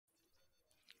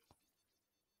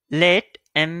Let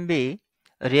M be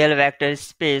real vector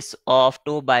space of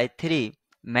 2 by 3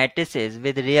 matrices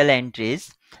with real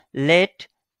entries. Let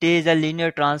T is a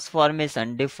linear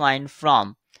transformation defined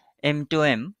from M to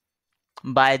M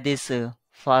by this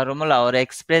formula or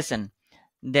expression.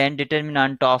 Then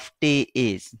determinant of T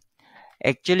is.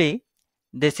 Actually,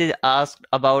 this is asked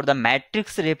about the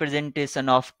matrix representation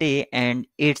of T and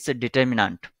its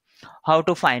determinant. How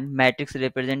to find matrix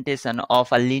representation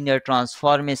of a linear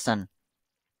transformation?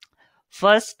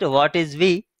 First, what is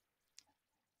V?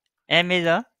 M is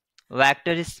a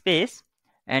vector space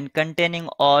and containing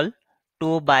all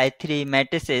 2 by 3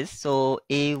 matrices. So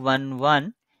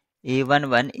A11,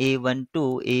 A11,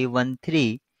 A12,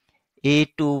 A13,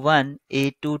 A21,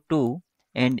 A22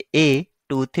 and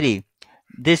A23.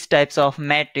 This types of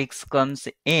matrix comes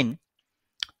in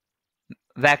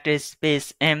vector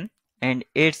space M and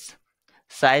its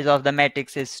size of the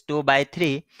matrix is 2 by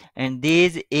 3, and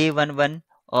these A11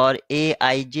 or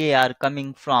Aij are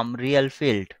coming from real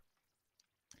field.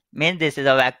 Means this is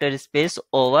a vector space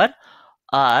over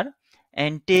R,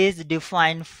 and T is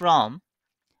defined from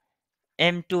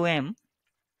M to M,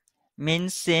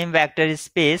 means same vector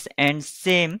space and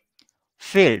same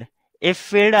field. If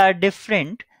field are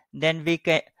different, then we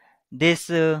can this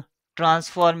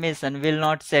transformation will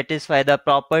not satisfy the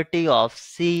property of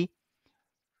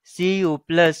Cu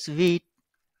plus V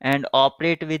and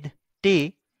operate with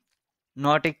T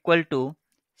not equal to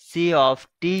C of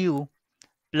Tu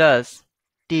plus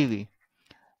Tv.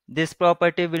 This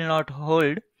property will not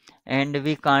hold and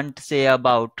we can't say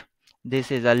about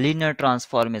this is a linear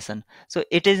transformation. So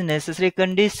it is necessary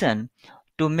condition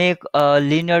to make a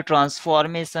linear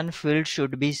transformation, field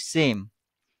should be same.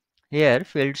 Here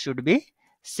field should be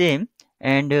same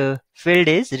and field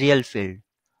is real field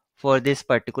for this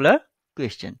particular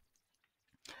question.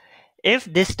 If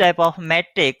this type of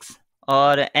matrix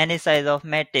or any size of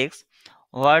matrix,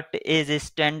 what is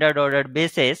standard ordered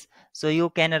basis? So you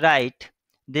can write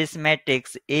this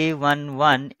matrix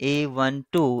A11,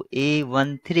 A12,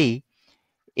 A13,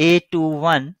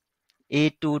 A21,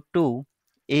 A22,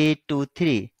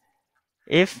 A23.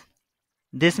 If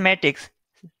this matrix,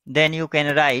 then you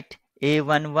can write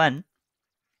A11,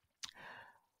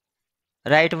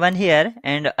 write 1 here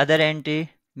and other entry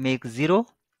make 0,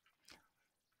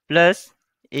 plus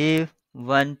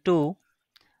A12,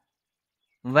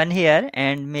 1 here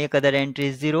and make other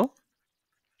entry 0,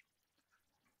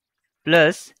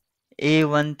 plus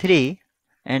A13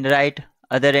 and write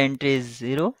other entry is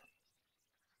 0.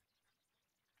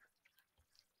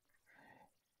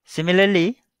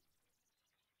 Similarly,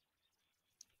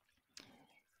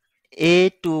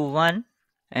 A21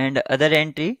 and other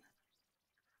entry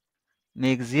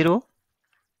make 0,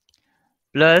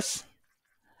 plus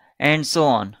and so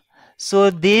on. So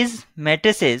these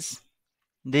matrices,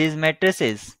 this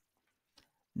matrix,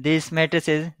 this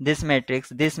matrix,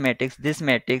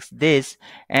 this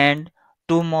and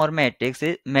two more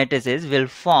matrices will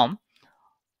form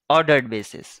ordered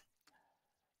basis.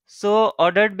 So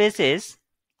ordered basis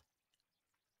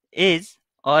is,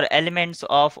 or elements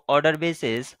of order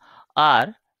basis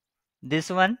are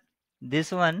this one,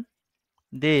 this one,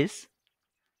 this.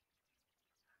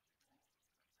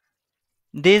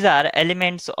 These are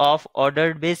elements of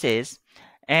ordered basis,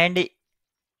 and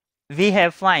we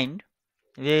have find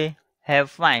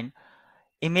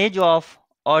image of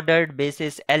ordered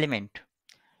basis element.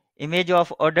 Image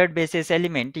of ordered basis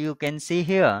element you can see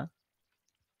here.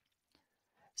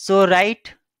 So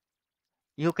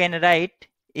you can write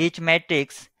each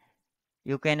matrix,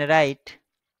 you can write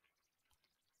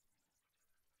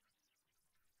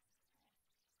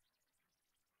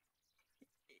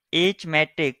each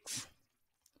matrix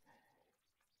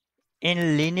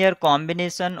in linear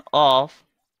combination of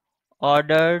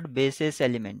ordered basis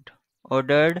element,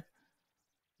 ordered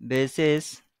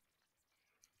basis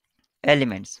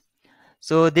elements.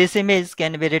 So this image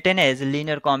can be written as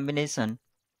linear combination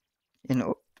in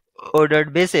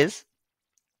ordered basis,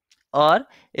 or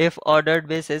if ordered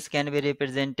basis can be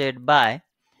represented by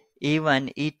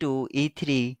E1, E2,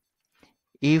 E3,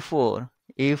 E4,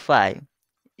 E5,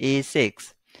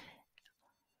 E6.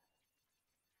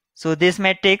 So this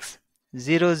matrix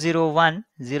 0, 0, 1,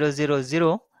 0, 0,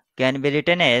 0 can be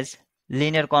written as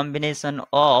linear combination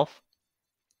of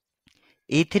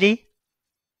E3,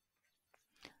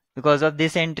 because of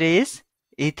this entry is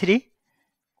E3,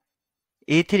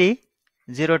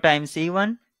 0 times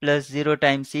E1 plus 0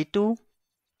 times E2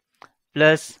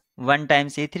 plus 1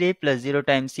 times E3 plus 0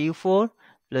 times E4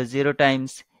 plus 0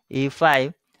 times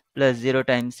E5 plus 0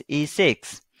 times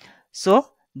E6.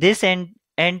 So this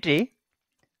entry,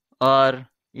 or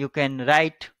you can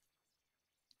write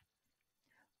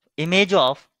image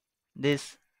of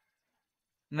this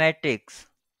matrix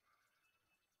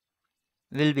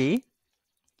will be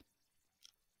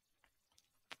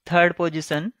third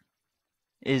position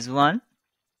is 1,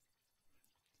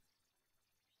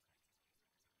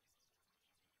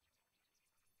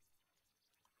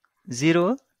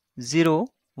 0, 0,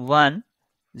 1,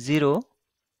 0,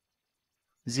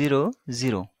 0,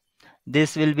 0.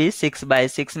 This will be 6 by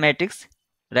 6 matrix.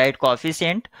 Write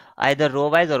coefficient either row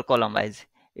wise or column wise.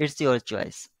 It's your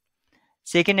choice.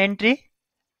 Second entry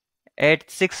at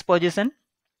 6th position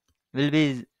will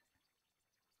be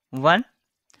 1.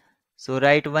 So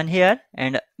write 1 here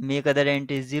and make other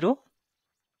entry 0.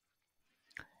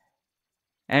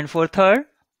 And for third,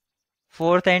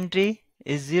 fourth entry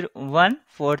is 0, 1.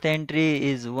 Fourth entry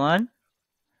is 1.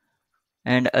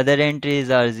 And other entries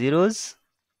are zeros.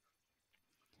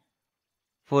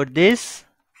 For this,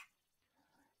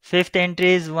 fifth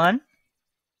entry is 1.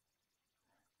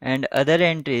 And other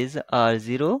entries are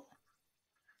 0.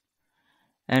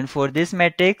 And for this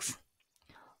matrix,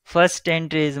 first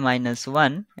entry is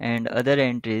 -1 and other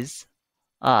entries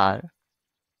are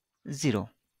 0.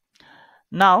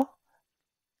 Now,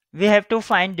 we have to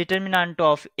find determinant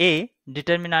of A,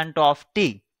 determinant of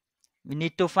T. We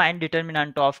need to find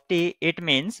determinant of T. It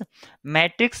means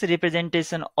matrix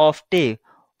representation of T.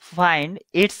 Find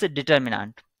its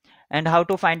determinant. And how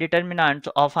to find determinant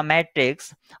of a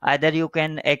matrix? Either you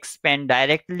can expand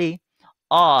directly,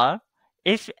 or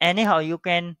if anyhow you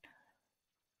can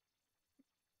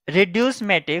reduce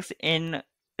matrix in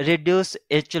reduced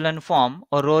echelon form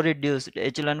or row reduced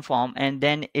echelon form, and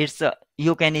then it's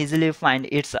you can easily find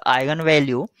its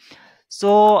eigenvalue.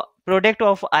 So product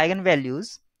of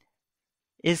eigenvalues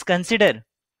is considered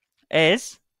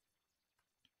as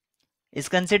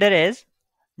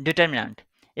determinant.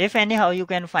 If anyhow you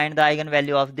can find the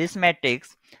eigenvalue of this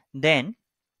matrix, then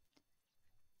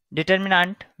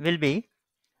determinant will be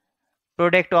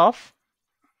product of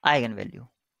eigenvalue.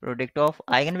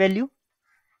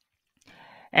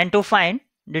 And to find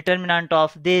determinant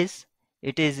of this,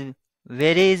 it is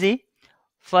very easy.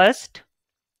 First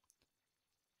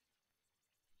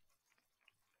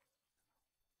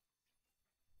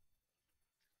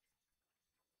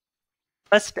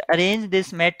arrange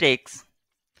this matrix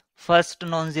first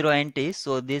non-zero entry.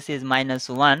 So this is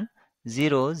 -1,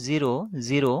 0, 0,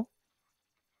 0,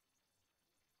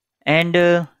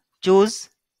 and choose,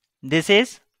 this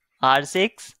is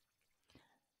R6.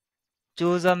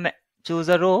 Choose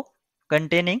a row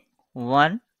containing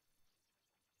 1,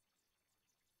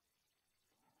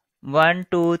 1,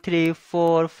 2, 3,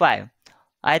 4, 5.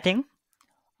 I think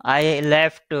I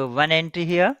left one entry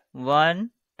here.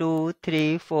 1, 2,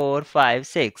 3, 4, 5,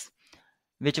 6.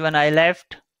 Which one I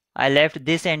left? I left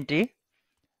this entry.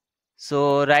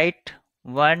 So write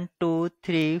 1, 2,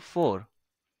 3, 4.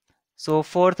 So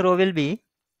fourth row will be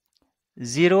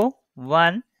 0,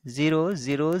 1, 0,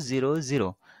 0, 0,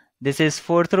 0. This is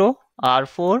fourth row,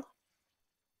 R4.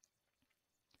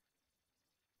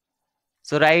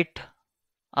 So write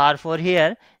R4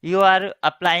 here. You are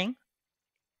applying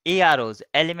EROs,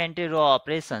 elementary row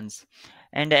operations,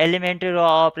 and elementary row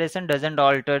operation doesn't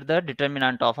alter the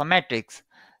determinant of a matrix.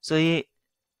 So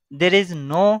there is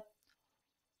no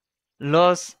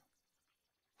loss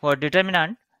for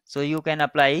determinant, so you can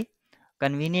apply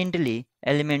conveniently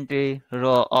elementary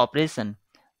row operation.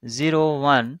 0,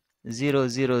 1, 0,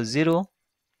 0, 0.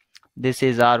 This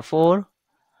is R4.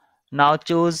 Now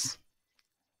choose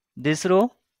this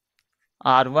row,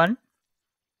 R1.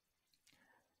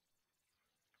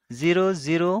 0,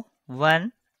 0,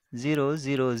 1, 0,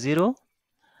 0, 0.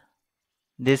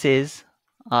 This is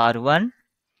R1.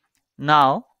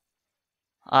 Now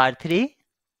R3.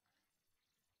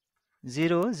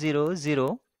 0, 0,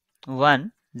 0,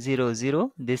 1, 0,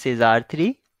 0. This is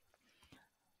R3.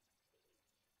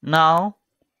 Now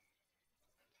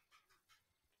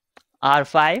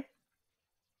R5.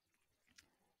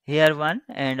 Here 1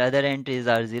 and other entries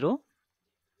are 0.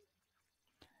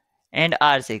 And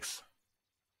R6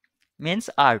 means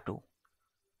R2.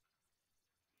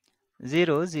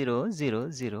 0, 0, 0,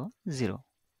 0, 0.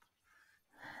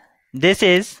 This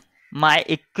is my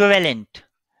equivalent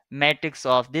matrix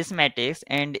of this matrix,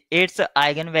 and its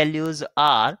eigenvalues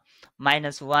are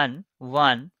 -1,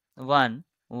 1, 1,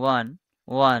 1,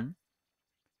 1,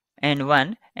 and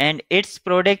 1, and its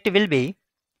product will be,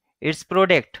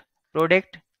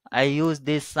 I use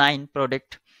this sign,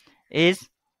 product is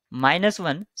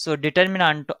 -1. So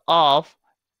determinant of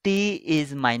T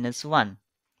is -1.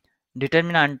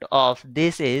 Determinant of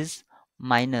this is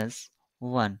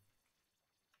 -1.